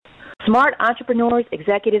Smart entrepreneurs,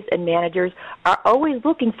 executives, and managers are always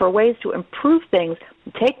looking for ways to improve things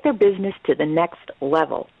and take their business to the next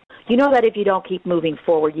level. You know that if you don't keep moving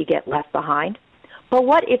forward, you get left behind. But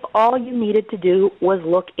what if all you needed to do was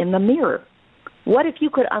look in the mirror? What if you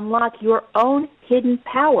could unlock your own hidden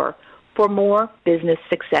power for more business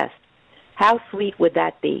success? How sweet would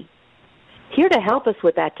that be? Here to help us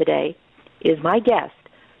with that today is my guest,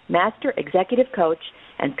 Master Executive Coach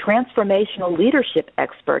and Transformational Leadership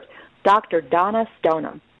Expert, Dr. Donna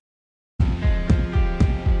Stoneham.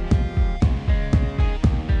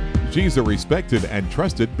 She's a respected and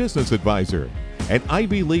trusted business advisor, an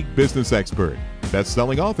Ivy League business expert,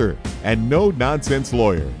 best-selling author, and no-nonsense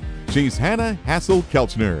lawyer. She's Hannah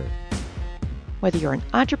Hassel-Kelchner. Whether you're an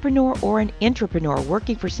entrepreneur or an intrapreneur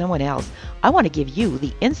working for someone else, I want to give you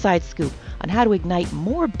the inside scoop on how to ignite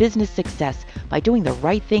more business success by doing the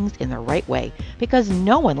right things in the right way. Because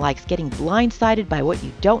no one likes getting blindsided by what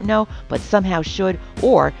you don't know but somehow should,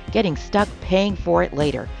 or getting stuck paying for it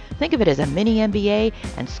later. Think of it as a mini MBA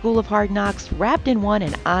and School of Hard Knocks wrapped in one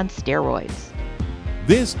and on steroids.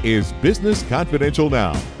 This is Business Confidential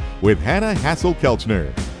Now with Hannah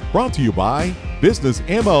Hassel-Kelchner. Brought to you by Business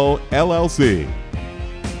MO LLC.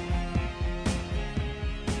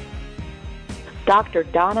 Dr.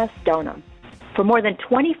 Donna Stoneham. For more than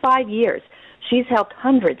 25 years, she's helped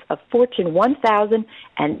hundreds of Fortune 1000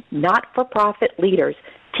 and not-for-profit leaders,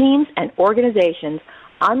 teams, and organizations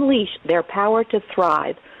unleash their power to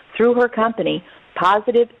thrive through her company,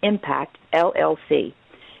 Positive Impact LLC.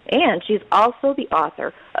 And she's also the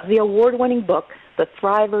author of the award-winning book, The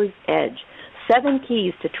Thriver's Edge, 7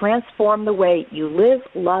 Keys to Transform the Way You Live,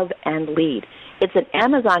 Love, and Lead. It's an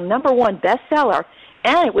Amazon #1 bestseller,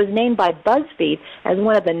 and it was named by BuzzFeed as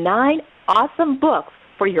one of the 9 awesome books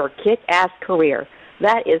for your kick-ass career.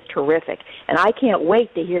 That is terrific, and I can't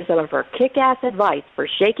wait to hear some of her kick-ass advice for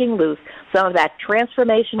shaking loose some of that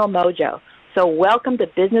transformational mojo. So welcome to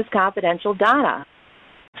Business Confidential, Donna.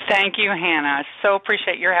 Thank you, Hannah. So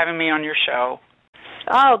appreciate your having me on your show.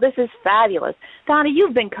 Oh, this is fabulous. Donna,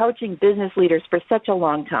 you've been coaching business leaders for such a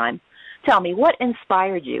long time. Tell me, what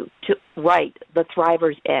inspired you to write The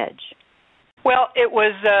Thriver's Edge? Well, it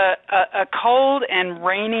was a cold and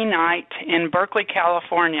rainy night in Berkeley,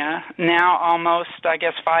 California, now almost,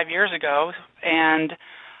 5 years ago, and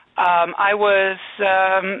I was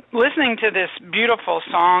listening to this beautiful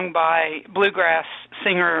song by bluegrass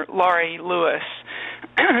singer Laurie Lewis.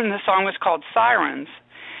 The song was called Sirens.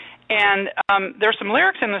 And there's some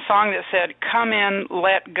lyrics in the song that said, "Come in,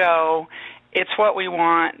 let go, it's what we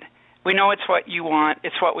want. We know it's what you want.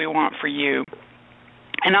 It's what we want for you."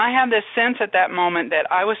 And I had this sense at that moment that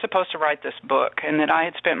I was supposed to write this book and that I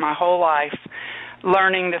had spent my whole life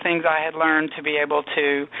learning the things I had learned to be able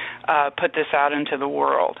to put this out into the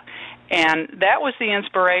world. And that was the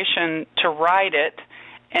inspiration to write it.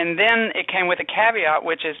 And then it came with a caveat,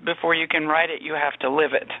 which is before you can write it, you have to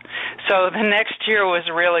live it. So the next year was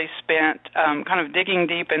really spent kind of digging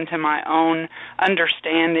deep into my own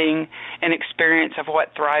understanding and experience of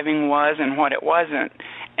what thriving was and what it wasn't,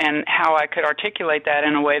 and how I could articulate that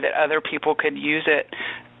in a way that other people could use it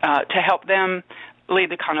to help them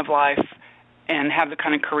lead the kind of life and have the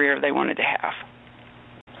kind of career they wanted to have.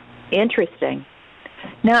 Interesting.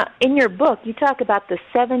 Now, in your book, you talk about the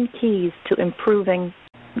 7 keys to improving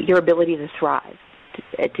your ability to thrive,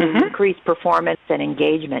 to increase performance and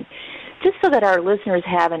engagement. Just so that our listeners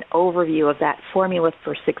have an overview of that formula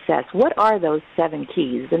for success, what are those 7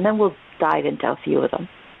 keys? And then we'll dive into a few of them.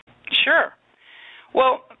 Sure.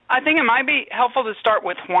 Well, I think it might be helpful to start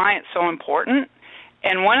with why it's so important.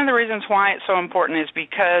 And one of the reasons why it's so important is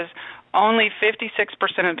because only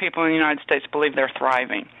 56% of people in the United States believe they're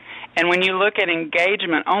thriving. And when you look at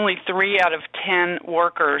engagement, only 3 out of 10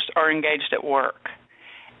 workers are engaged at work.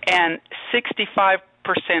 And 65%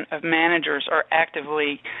 of managers are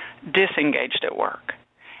actively disengaged at work.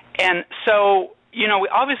 And so,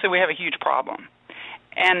 obviously we have a huge problem.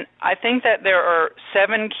 And I think that there are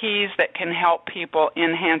 7 keys that can help people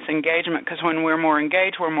enhance engagement, because when we're more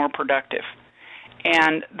engaged, we're more productive.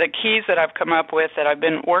 And the keys that I've come up with, that I've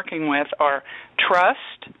been working with, are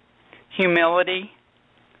trust, humility,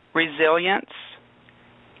 resilience,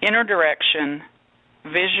 inner direction,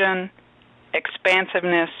 vision,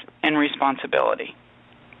 expansiveness, and responsibility.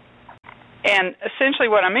 And essentially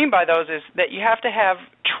what I mean by those is that you have to have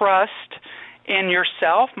trust in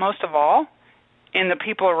yourself, most of all, in the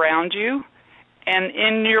people around you, and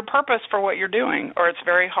in your purpose for what you're doing, or it's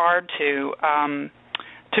very hard to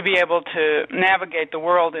be able to navigate the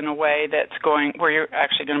world in a way that's where you're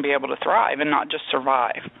actually going to be able to thrive and not just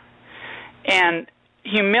survive. And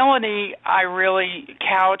humility, I really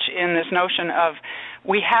couch in this notion of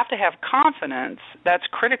we have to have confidence. That's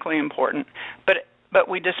critically important, but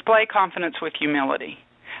we display confidence with humility.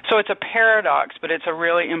 So it's a paradox, but it's a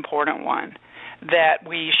really important one, that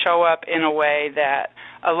we show up in a way that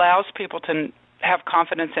allows people to have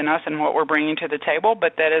confidence in us and what we're bringing to the table,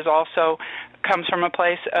 but that is also comes from a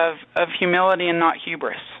place of humility and not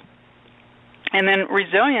hubris. And then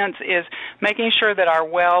resilience is making sure that our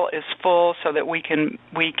well is full so that we can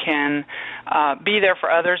be there for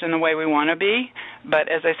others in the way we want to be. But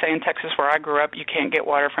as they say in Texas where I grew up, you can't get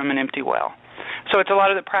water from an empty well. So it's a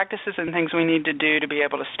lot of the practices and things we need to do to be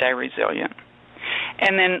able to stay resilient.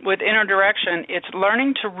 And then with inner direction, it's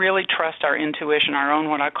learning to really trust our intuition, our own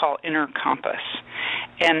what I call inner compass,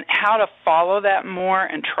 and how to follow that more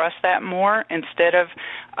and trust that more instead of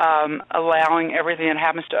allowing everything that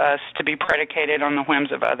happens to us to be predicated on the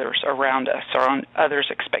whims of others around us or on others'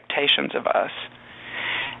 expectations of us.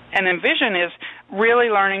 And then vision is really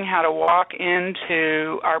learning how to walk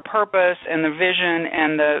into our purpose and the vision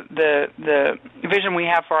and the vision we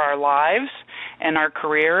have for our lives and our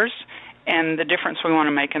careers and the difference we want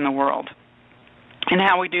to make in the world, and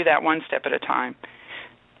how we do that one step at a time.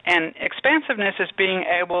 And expansiveness is being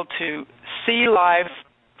able to see life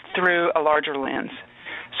through a larger lens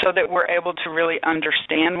so that we're able to really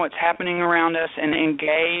understand what's happening around us and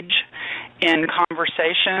engage in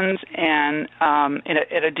conversations and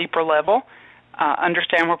at a deeper level,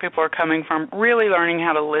 understand where people are coming from, really learning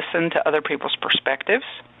how to listen to other people's perspectives,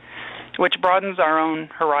 which broadens our own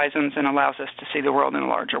horizons and allows us to see the world in a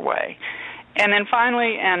larger way. And then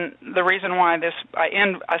finally, and the reason why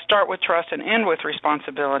I start with trust and end with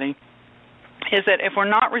responsibility, is that if we're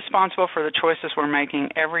not responsible for the choices we're making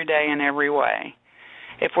every day in every way,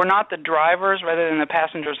 if we're not the drivers rather than the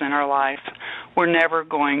passengers in our life, we're never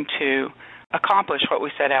going to accomplish what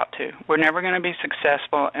we set out to. We're never going to be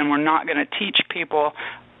successful, and we're not going to teach people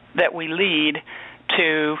that we lead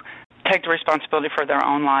to take the responsibility for their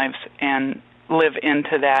own lives and live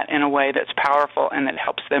into that in a way that's powerful and that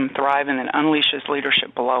helps them thrive and that unleashes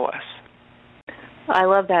leadership below us. I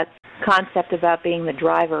love that concept about being the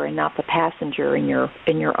driver and not the passenger in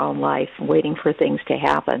your own life, waiting for things to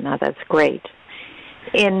happen. Now, that's great.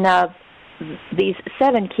 In these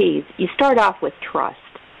 7 keys, you start off with trust,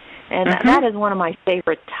 and that is one of my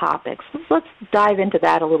favorite topics. Let's dive into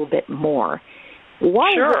that a little bit more. Why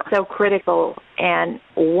is it so critical, and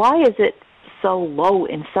why is it so low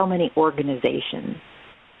in so many organizations?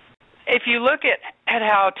 If you look at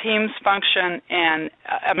how teams function, and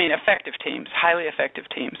effective teams, highly effective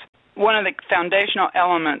teams, one of the foundational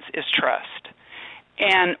elements is trust.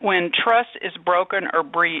 And when trust is broken or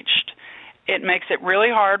breached, it makes it really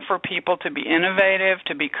hard for people to be innovative,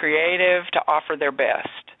 to be creative, to offer their best.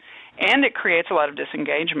 And it creates a lot of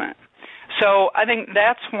disengagement. So I think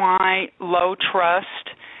that's why low trust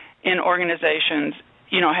in organizations,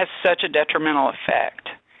 has such a detrimental effect.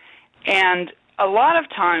 And a lot of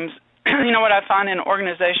times, what I find in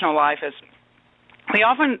organizational life is we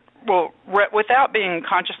often will, without being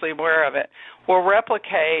consciously aware of it, will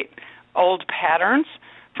replicate old patterns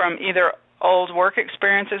from either old work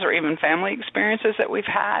experiences or even family experiences that we've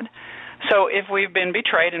had. So if we've been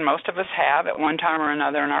betrayed, and most of us have at one time or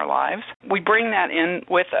another in our lives, we bring that in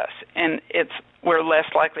with us, and we're less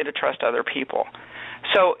likely to trust other people.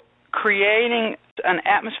 So creating an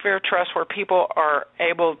atmosphere of trust where people are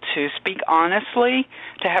able to speak honestly,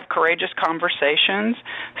 to have courageous conversations,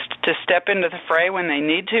 to step into the fray when they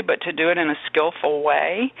need to, but to do it in a skillful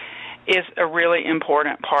way, is a really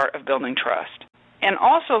important part of building trust. And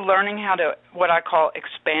also learning how to, what I call,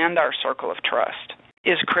 expand our circle of trust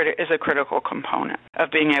is a critical component of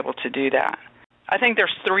being able to do that. I think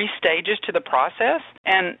there's 3 stages to the process,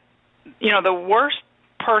 and, the worst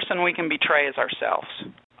person we can betray is ourselves.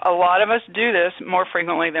 A lot of us do this more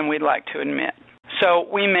frequently than we'd like to admit. So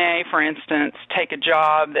we may, for instance, take a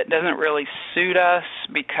job that doesn't really suit us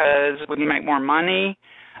because we can make more money,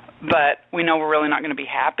 but we know we're really not going to be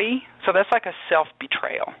happy. So that's like a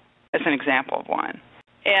self-betrayal. That's an example of one.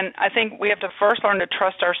 And I think we have to first learn to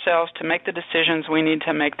trust ourselves to make the decisions we need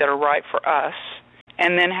to make that are right for us,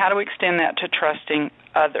 and then how do we extend that to trusting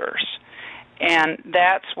others? And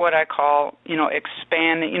that's what I call,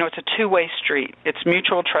 expanding. It's a two-way street. It's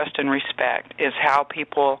mutual trust and respect is how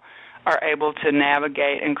people are able to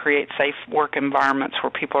navigate and create safe work environments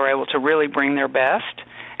where people are able to really bring their best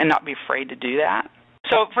and not be afraid to do that.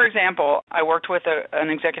 So, for example, I worked with an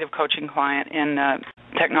executive coaching client in the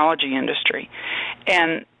technology industry.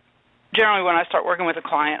 And generally when I start working with a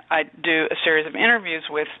client, I do a series of interviews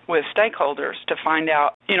with stakeholders to find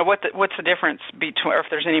out, what's the difference between, or if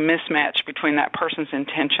there's any mismatch between that person's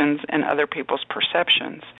intentions and other people's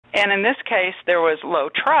perceptions. And in this case, there was low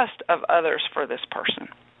trust of others for this person.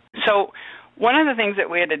 So one of the things that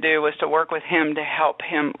we had to do was to work with him to help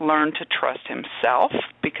him learn to trust himself,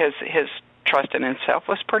 because his trust in himself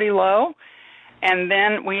was pretty low. And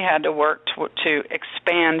then we had to work to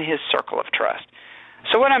expand his circle of trust.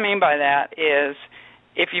 So what I mean by that is,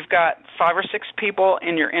 if you've got 5 or 6 people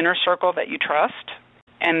in your inner circle that you trust,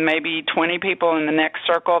 and maybe 20 people in the next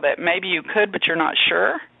circle that maybe you could but you're not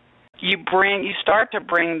sure, you start to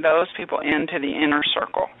bring those people into the inner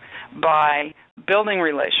circle by building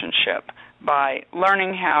relationship, by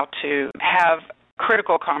learning how to have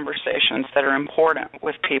critical conversations that are important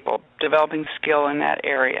with people, developing skill in that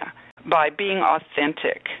area, by being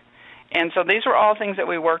authentic. And so these were all things that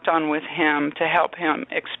we worked on with him to help him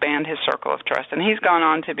expand his circle of trust. And he's gone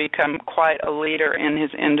on to become quite a leader in his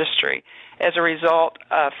industry as a result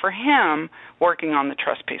of, for him, working on the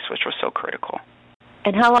trust piece, which was so critical.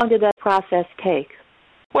 And how long did that process take?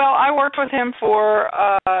 Well, I worked with him for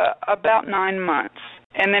about 9 months.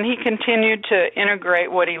 And then he continued to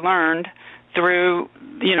integrate what he learned through,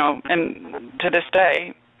 and to this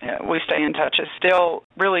day, we stay in touch, is still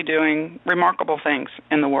really doing remarkable things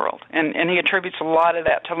in the world. And he attributes a lot of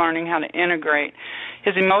that to learning how to integrate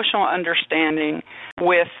his emotional understanding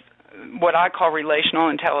with what I call relational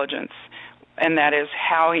intelligence, and that is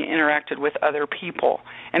how he interacted with other people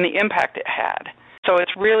and the impact it had. So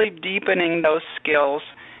it's really deepening those skills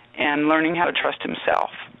and learning how to trust himself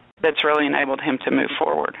that's really enabled him to move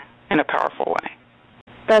forward in a powerful way.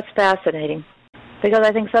 That's fascinating, because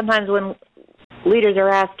I think sometimes when leaders are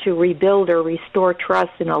asked to rebuild or restore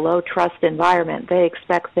trust in a low-trust environment, they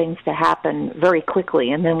expect things to happen very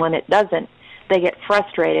quickly, and then when it doesn't, they get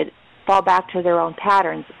frustrated, fall back to their own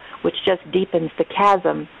patterns, which just deepens the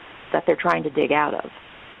chasm that they're trying to dig out of.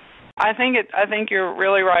 I think you're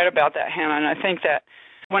really right about that, Hannah, and I think that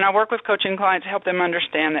when I work with coaching clients, help them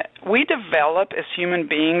understand that we develop as human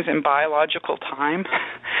beings in biological time.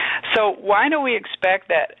 So why do we expect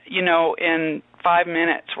that, in 5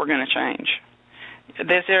 minutes we're going to change?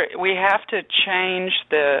 We have to change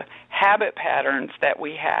the habit patterns that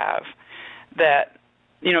we have, that,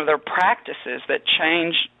 there are practices that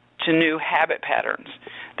change to new habit patterns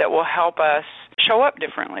that will help us show up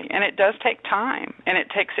differently. And it does take time, and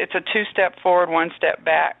it's a 2-step forward, 1-step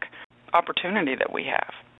back opportunity that we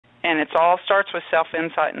have. And it all starts with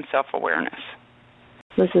self-insight and self-awareness.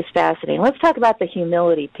 This is fascinating. Let's talk about the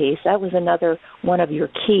humility piece. That was another one of your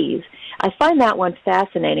keys. I find that one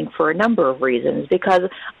fascinating for a number of reasons, because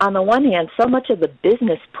on the one hand, so much of the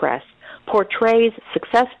business press portrays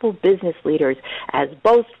successful business leaders as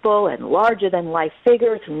boastful and larger-than-life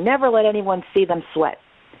figures who never let anyone see them sweat.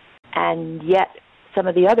 And yet, some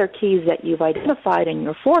of the other keys that you've identified in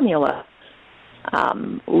your formula,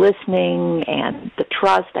 listening and the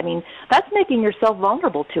trust, that's making yourself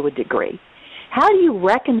vulnerable to a degree. How do you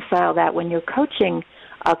reconcile that when you're coaching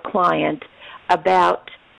a client about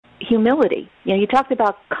humility? You talked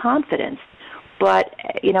about confidence, but,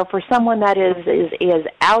 for someone that is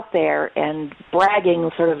out there and bragging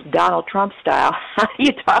sort of Donald Trump style, how do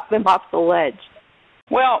you talk them off the ledge?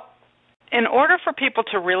 Well, in order for people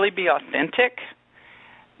to really be authentic,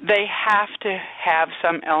 they have to have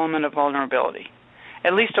some element of vulnerability,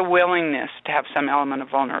 at least a willingness to have some element of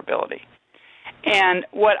vulnerability. And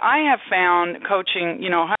what I have found coaching,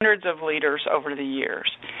 hundreds of leaders over the years,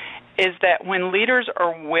 is that when leaders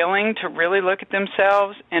are willing to really look at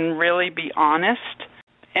themselves and really be honest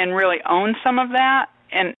and really own some of that,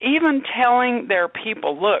 and even telling their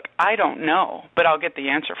people, look, I don't know, but I'll get the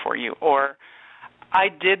answer for you, or I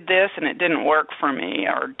did this and it didn't work for me,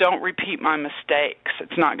 or don't repeat my mistakes,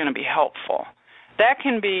 it's not going to be helpful. That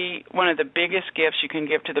can be one of the biggest gifts you can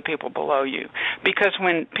give to the people below you. Because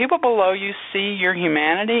when people below you see your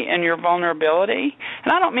humanity and your vulnerability,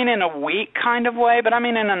 and I don't mean in a weak kind of way, but I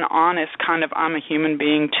mean in an honest kind of I'm a human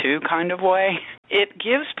being too kind of way, it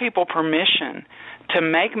gives people permission to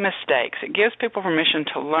make mistakes. It gives people permission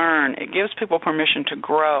to learn. It gives people permission to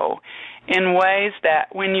grow in ways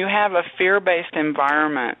that when you have a fear-based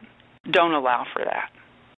environment, don't allow for that.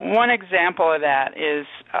 One example of that is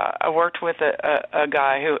I worked with a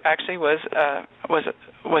guy who actually was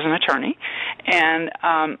an attorney and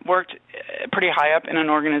worked pretty high up in an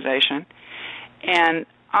organization. And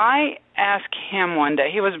I asked him one day,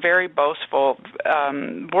 he was very boastful,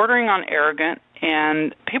 bordering on arrogant,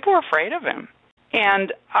 and people were afraid of him.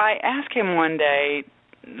 And I asked him one day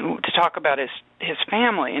to talk about his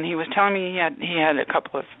family, and he was telling me he had a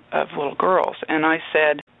couple of little girls. And I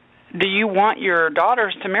said, do you want your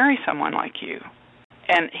daughters to marry someone like you?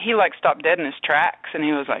 And he stopped dead in his tracks, and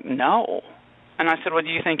he was like, no. And I said, well, do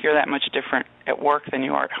you think you're that much different at work than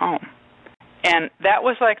you are at home? And that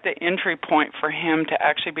was like the entry point for him to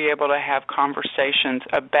actually be able to have conversations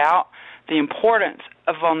about the importance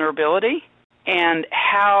of vulnerability and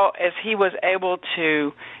how, as he was able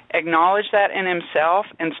to acknowledge that in himself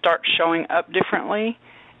and start showing up differently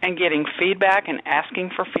and getting feedback and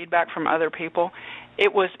asking for feedback from other people,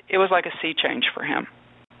 it was like a sea change for him.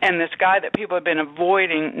 And this guy that people had been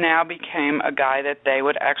avoiding now became a guy that they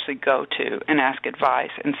would actually go to and ask advice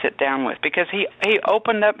and sit down with, because he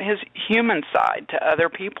opened up his human side to other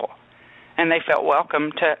people, and they felt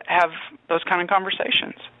welcome to have those kind of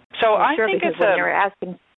conversations. So I think it's when you're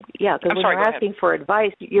asking, because when you're asking for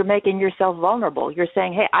advice, you're making yourself vulnerable. You're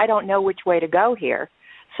saying, hey, I don't know which way to go here.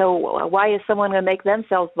 So why is someone going to make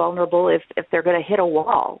themselves vulnerable if they're going to hit a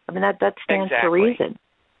wall? I mean, that stands to reason.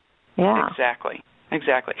 Yeah.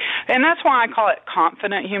 Exactly. And that's why I call it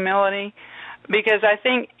confident humility, because I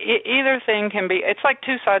think either thing can be, it's like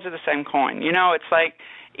two sides of the same coin. You know, it's like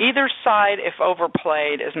either side, if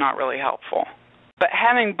overplayed, is not really helpful. But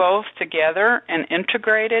having both together and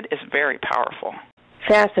integrated is very powerful.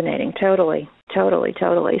 Fascinating. Totally.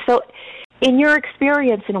 So in your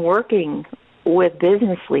experience in working with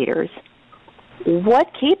business leaders,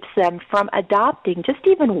 what keeps them from adopting just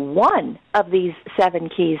even one of these 7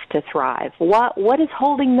 keys to thrive? What is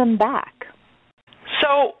holding them back?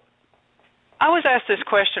 So I was asked this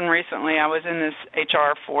question recently. I was in this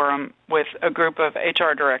HR forum with a group of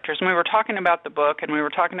HR directors, and we were talking about the book, and we were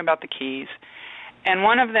talking about the keys. And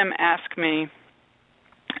one of them asked me,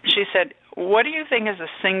 she said, what do you think is the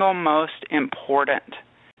single most important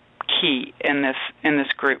key in this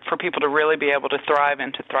group for people to really be able to thrive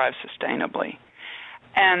and to thrive sustainably?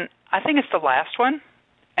 And I think it's the last one,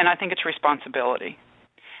 and I think it's responsibility.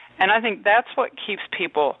 And I think that's what keeps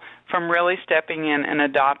people from really stepping in and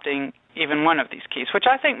adopting even one of these keys, which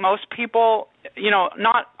I think most people,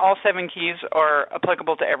 not all 7 keys are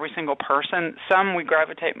applicable to every single person. Some we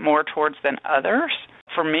gravitate more towards than others.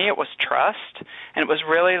 For me, it was trust, and it was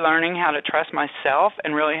really learning how to trust myself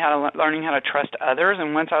and really learning how to trust others.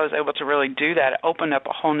 And once I was able to really do that, it opened up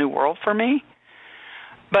a whole new world for me.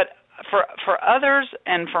 But for others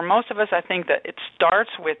and for most of us, I think that it starts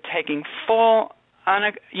with taking full,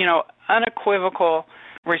 unequivocal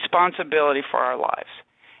responsibility for our lives.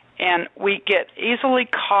 And we get easily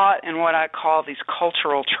caught in what I call these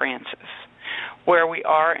cultural trances, where we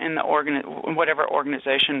are in whatever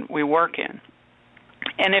organization we work in.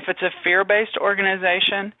 And if it's a fear-based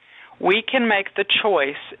organization, we can make the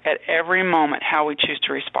choice at every moment how we choose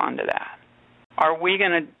to respond to that. Are we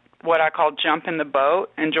going to, what I call, jump in the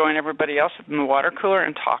boat and join everybody else in the water cooler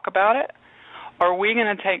and talk about it? Or are we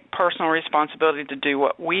going to take personal responsibility to do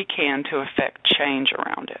what we can to affect change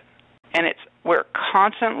around it? And we're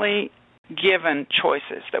constantly given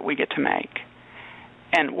choices that we get to make.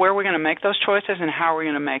 And where we're going to make those choices and how we're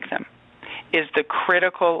going to make them is the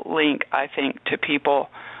critical link, I think, to people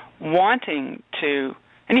wanting to,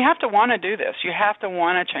 and you have to want to do this. You have to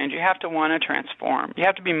want to change. You have to want to transform. You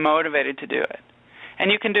have to be motivated to do it.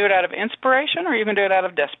 And you can do it out of inspiration or you can do it out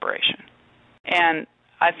of desperation. And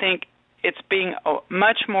I think it's being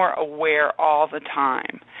much more aware all the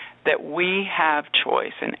time that we have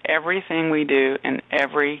choice in everything we do, in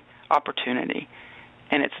every opportunity.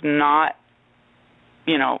 And it's not,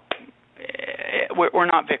 we're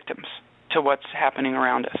not victims to what's happening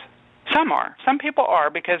around us. Some are. Some people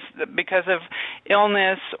are because of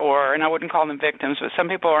illness, and I wouldn't call them victims, but some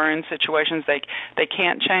people are in situations they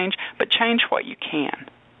can't change, but change what you can.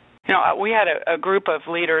 We had a group of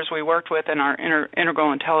leaders we worked with in our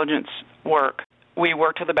integral intelligence work. We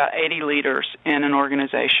worked with about 80 leaders in an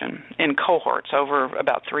organization in cohorts over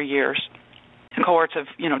about 3 years, in cohorts of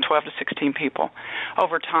 12 to 16 people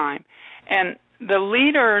over time. And the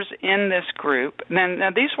leaders in this group, now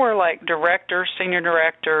these were like directors, senior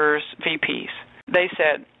directors, VPs. They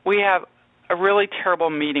said, we have a really terrible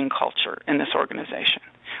meeting culture in this organization.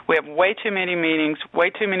 We have way too many meetings, way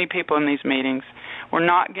too many people in these meetings. We're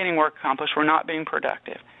not getting work accomplished. We're not being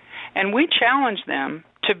productive. And we challenged them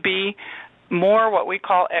to be more what we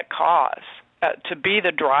call at cause, to be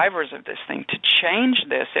the drivers of this thing, to change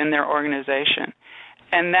this in their organization.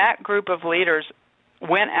 And that group of leaders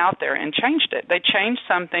went out there and changed it. They changed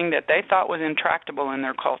something that they thought was intractable in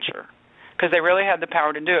their culture because they really had the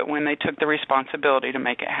power to do it when they took the responsibility to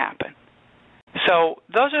make it happen. So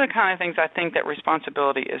those are the kind of things I think that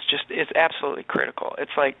responsibility is absolutely critical.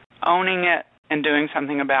 It's like owning it and doing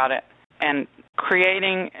something about it and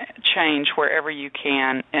creating change wherever you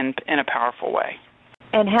can in a powerful way.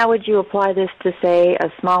 And how would you apply this to, say,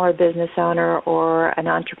 a smaller business owner or an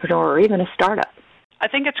entrepreneur or even a startup? I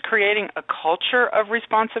think it's creating a culture of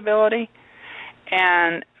responsibility.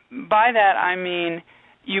 And by that I mean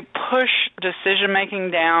you push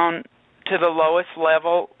decision-making down to the lowest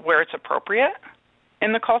level where it's appropriate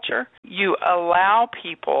in the culture. You allow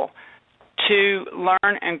people to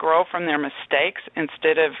learn and grow from their mistakes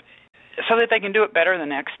so that they can do it better the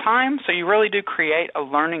next time. So you really do create a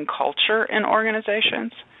learning culture in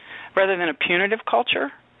organizations rather than a punitive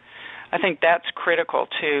culture. I think that's critical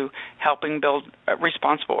to helping build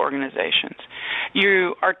responsible organizations.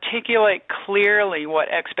 You articulate clearly what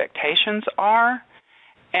expectations are,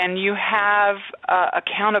 and you have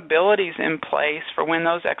accountabilities in place for when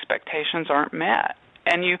those expectations aren't met.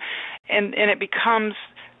 And it becomes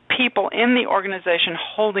people in the organization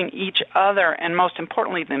holding each other and, most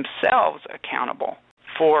importantly, themselves accountable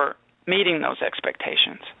for meeting those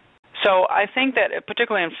expectations. So I think that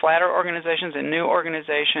particularly in flatter organizations, in new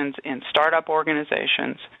organizations, in startup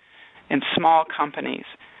organizations, in small companies,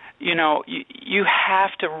 you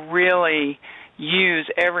have to really use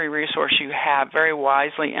every resource you have very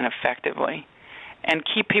wisely and effectively and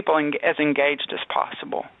keep people as engaged as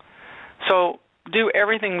possible. So do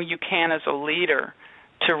everything you can as a leader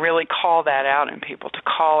to really call that out in people, to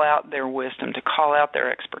call out their wisdom, to call out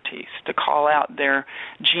their expertise, to call out their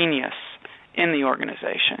genius in the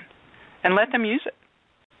organization, and let them use it.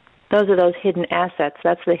 Those are those hidden assets.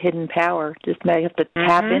 That's the hidden power. Just you have to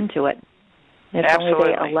tap into it. If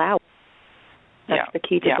Absolutely. only they allow it. That's the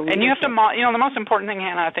key to the leadership. And you have to, the most important thing,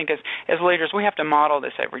 Hannah, I think, is as leaders, we have to model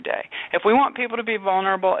this every day. If we want people to be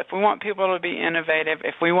vulnerable, if we want people to be innovative,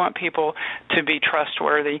 if we want people to be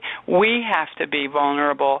trustworthy, we have to be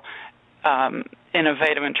vulnerable,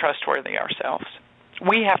 innovative, and trustworthy ourselves.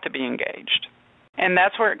 We have to be engaged. And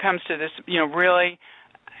that's where it comes to this, really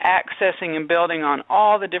accessing and building on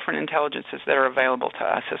all the different intelligences that are available to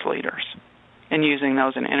us as leaders and using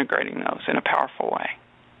those and integrating those in a powerful way.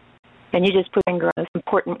 And you just put finger on this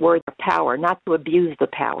important word, power, not to abuse the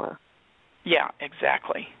power. Yeah,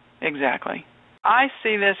 exactly. I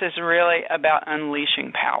see this as really about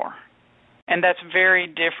unleashing power, and that's very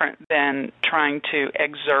different than trying to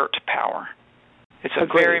exert power. It's a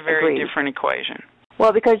very, very different equation.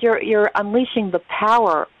 Well, because you're unleashing the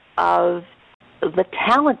power of the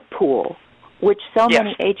talent pool, which so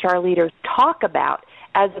many HR leaders talk about,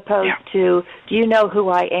 as opposed to, do you know who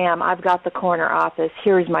I am? I've got the corner office.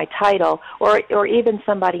 Here's my title. Or even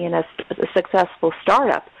somebody in a successful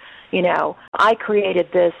startup, I created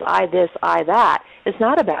this, I that. It's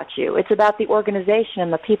not about you. It's about the organization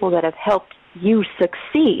and the people that have helped you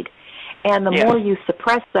succeed. And the more you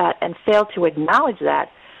suppress that and fail to acknowledge that,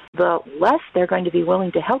 the less they're going to be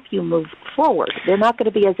willing to help you move forward. They're not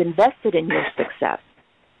going to be as invested in your success.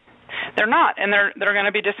 They're not, and they're going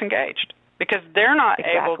to be disengaged because they're not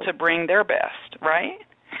able to bring their best, right?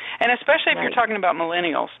 And especially if you're talking about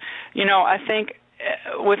millennials. I think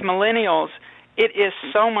with millennials, it is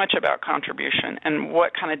so much about contribution and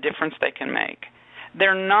what kind of difference they can make.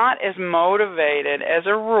 They're not as motivated as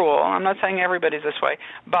a rule, I'm not saying everybody's this way,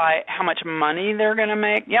 by how much money they're going to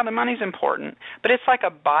make. Yeah, the money's important, but it's like a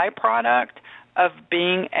byproduct of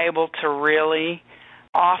being able to really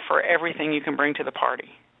offer everything you can bring to the party.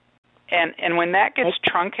 And when that gets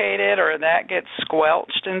truncated or that gets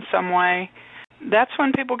squelched in some way, that's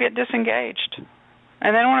when people get disengaged,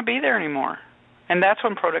 and they don't want to be there anymore. And that's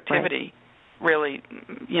when productivity really,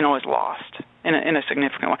 is lost in a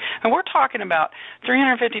significant way. And we're talking about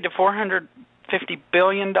 $350 to $450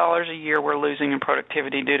 billion a year we're losing in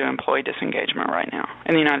productivity due to employee disengagement right now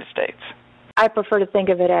in the United States. I prefer to think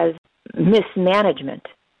of it as mismanagement,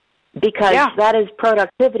 because that is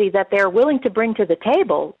productivity that they're willing to bring to the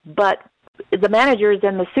table, but the managers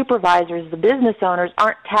and the supervisors, the business owners,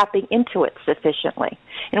 aren't tapping into it sufficiently.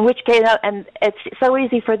 In which case, and it's so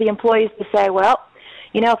easy for the employees to say, well,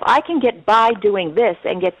 if I can get by doing this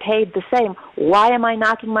and get paid the same, why am I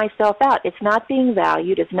knocking myself out? It's not being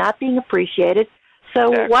valued. It's not being appreciated.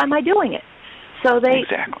 So why am I doing it? So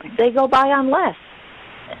they go by on less.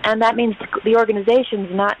 And that means the organization's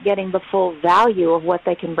not getting the full value of what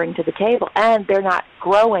they can bring to the table, and they're not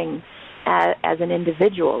growing as an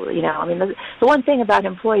individual. The one thing about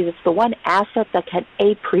employees, it's the one asset that can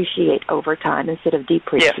appreciate over time instead of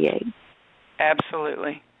depreciate. Yes.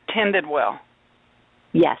 Absolutely. Tended well.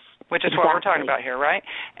 Yes. Which is what we're talking about here, right?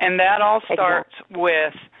 And that all starts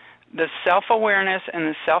with the self-awareness and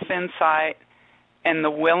the self-insight and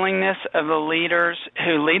the willingness of the leaders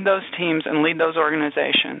who lead those teams and lead those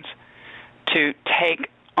organizations to take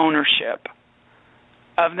ownership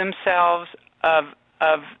of themselves,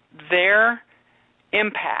 of their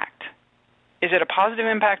impact. Is it a positive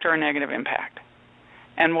impact or a negative impact?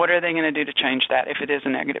 And what are they going to do to change that if it is a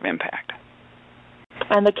negative impact?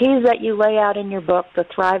 And the keys that you lay out in your book, The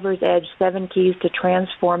Thriver's Edge, 7 Keys to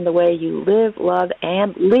Transform the Way You Live, Love,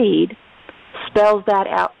 and Lead, spells that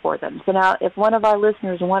out for them. So now, if one of our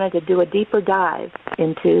listeners wanted to do a deeper dive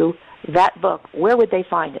into that book, where would they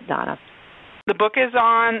find it, Donna? The book is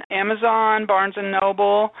on Amazon, Barnes &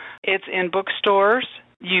 Noble. It's in bookstores.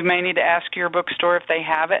 You may need to ask your bookstore if they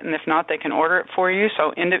have it, and if not, they can order it for you.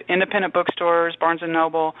 So independent bookstores, Barnes &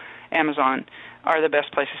 Noble, Amazon are the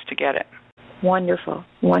best places to get it. Wonderful,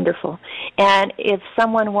 wonderful. And if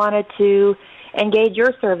someone wanted to engage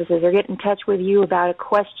your services or get in touch with you about a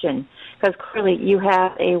question, because clearly you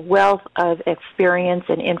have a wealth of experience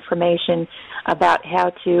and information about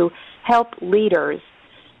how to help leaders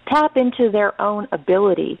tap into their own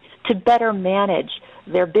ability to better manage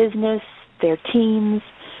their business, their teams,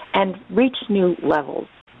 and reach new levels.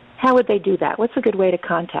 How would they do that? What's a good way to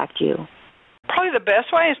contact you? Probably the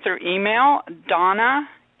best way is through email,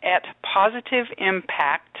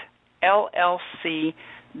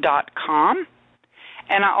 donna@positiveImpactLLC.com.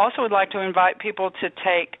 And I also would like to invite people to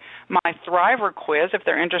take my Thriver quiz if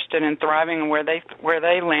they're interested in thriving and where they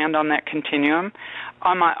land on that continuum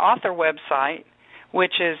on my author website,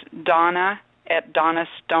 which is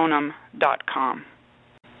donna@donnastoneham.com.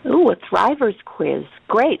 Ooh, a Thriver's quiz.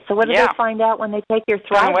 Great. So what do they find out when they take your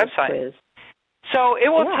Thriver's quiz? So it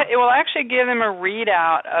will actually give them a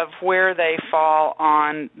readout of where they fall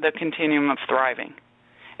on the continuum of thriving.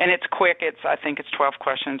 And it's quick. I think it's 12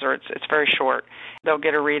 questions, or it's very short. They'll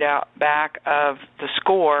get a readout back of the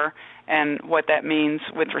score and what that means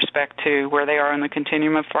with respect to where they are in the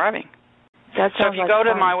continuum of thriving. So if you go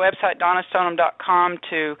to my website, donnastoneham.com,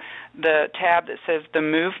 to the tab that says The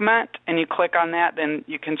Movement, and you click on that, then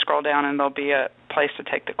you can scroll down and there'll be a place to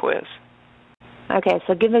take the quiz. Okay,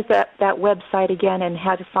 so give us that website again and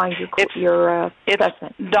how to find your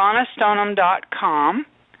assessment. It's donnastoneham.com,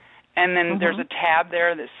 and then there's a tab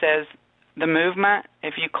there that says The Movement.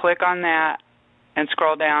 If you click on that and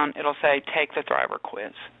scroll down, it'll say Take the Thriver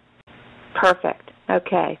Quiz. Perfect.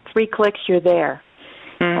 Okay, 3 clicks, you're there.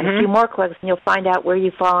 And a few more clicks, and you'll find out where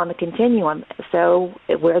you fall on the continuum, so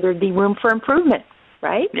where there'd be room for improvement,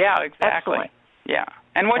 right? Yeah, exactly. Excellent. Yeah,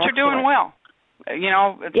 and what you're doing well. You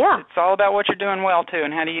know, it's all about what you're doing well, too,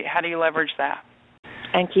 and how do you leverage that?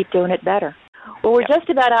 And keep doing it better. Well, we're just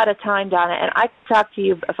about out of time, Donna, and I could talk to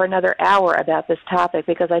you for another hour about this topic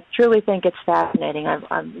because I truly think it's fascinating.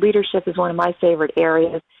 Leadership is one of my favorite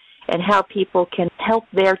areas, and how people can help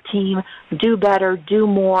their team do better, do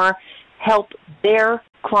more, help their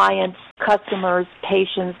clients, customers,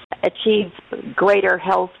 patients achieve greater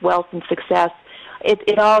health, wealth, and success.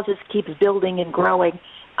 It all just keeps building and growing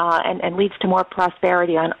and leads to more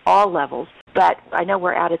prosperity on all levels. But I know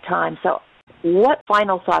we're out of time, so what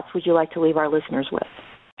final thoughts would you like to leave our listeners with?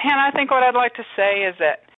 Hannah, I think what I'd like to say is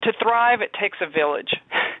that to thrive, it takes a village.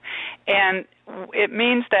 And it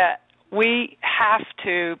means that we have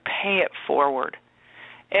to pay it forward.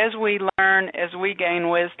 As we learn, as we gain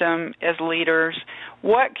wisdom as leaders,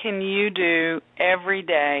 what can you do every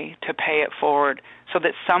day to pay it forward so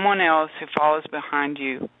that someone else who follows behind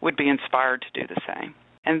you would be inspired to do the same?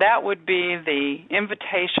 And that would be the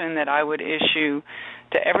invitation that I would issue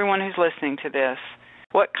to everyone who's listening to this.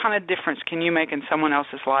 What kind of difference can you make in someone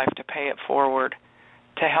else's life to pay it forward,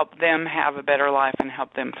 to help them have a better life and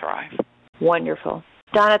help them thrive? Wonderful.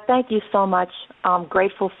 Donna, thank you so much. I'm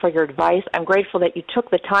grateful for your advice. I'm grateful that you took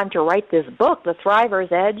the time to write this book, The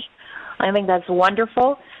Thriver's Edge. I think that's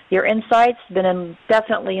wonderful. Your insights have been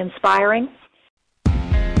definitely inspiring.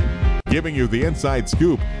 Giving you the inside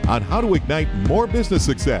scoop on how to ignite more business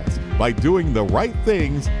success by doing the right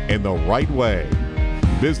things in the right way.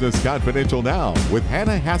 Business Confidential Now with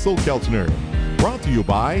Hannah Hassel-Kelchner. Brought to you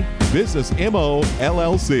by Business MO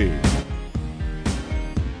LLC.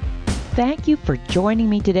 Thank you for joining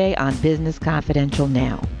me today on Business Confidential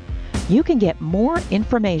Now. You can get more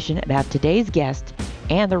information about today's guest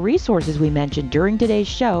and the resources we mentioned during today's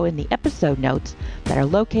show in the episode notes that are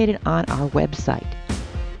located on our website,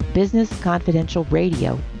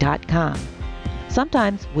 businessconfidentialradio.com.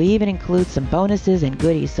 Sometimes we even include some bonuses and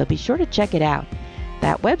goodies, so be sure to check it out.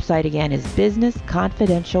 That website again is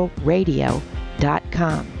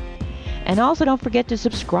businessconfidentialradio.com. And also don't forget to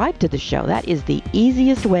subscribe to the show. That is the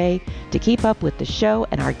easiest way to keep up with the show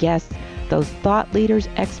and our guests, those thought leaders,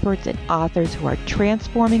 experts, and authors who are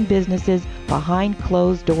transforming businesses behind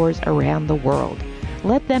closed doors around the world.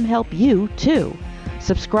 Let them help you, too.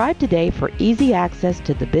 Subscribe today for easy access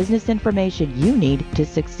to the business information you need to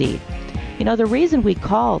succeed. You know, the reason we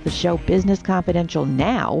call the show Business Confidential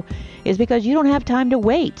Now is because you don't have time to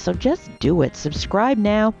wait, so just do it. Subscribe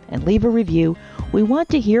now and leave a review. We want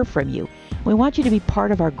to hear from you. We want you to be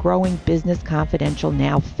part of our growing Business Confidential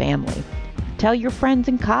Now family. Tell your friends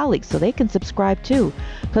and colleagues so they can subscribe too,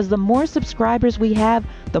 because the more subscribers we have,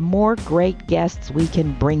 the more great guests we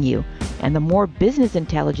can bring you, and the more business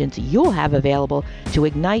intelligence you'll have available to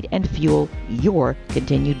ignite and fuel your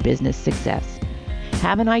continued business success.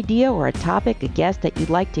 Have an idea or a topic, a guest that you'd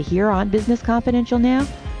like to hear on Business Confidential Now?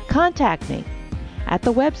 Contact me at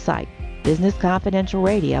the website,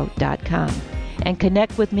 businessconfidentialradio.com, and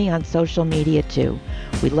connect with me on social media too.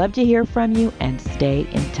 We'd love to hear from you and stay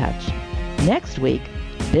in touch. Next week,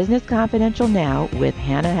 Business Confidential Now with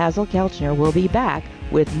Hannah Hassel-Kelchner will be back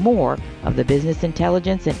with more of the business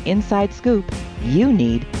intelligence and inside scoop you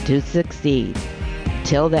need to succeed.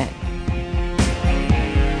 Till then,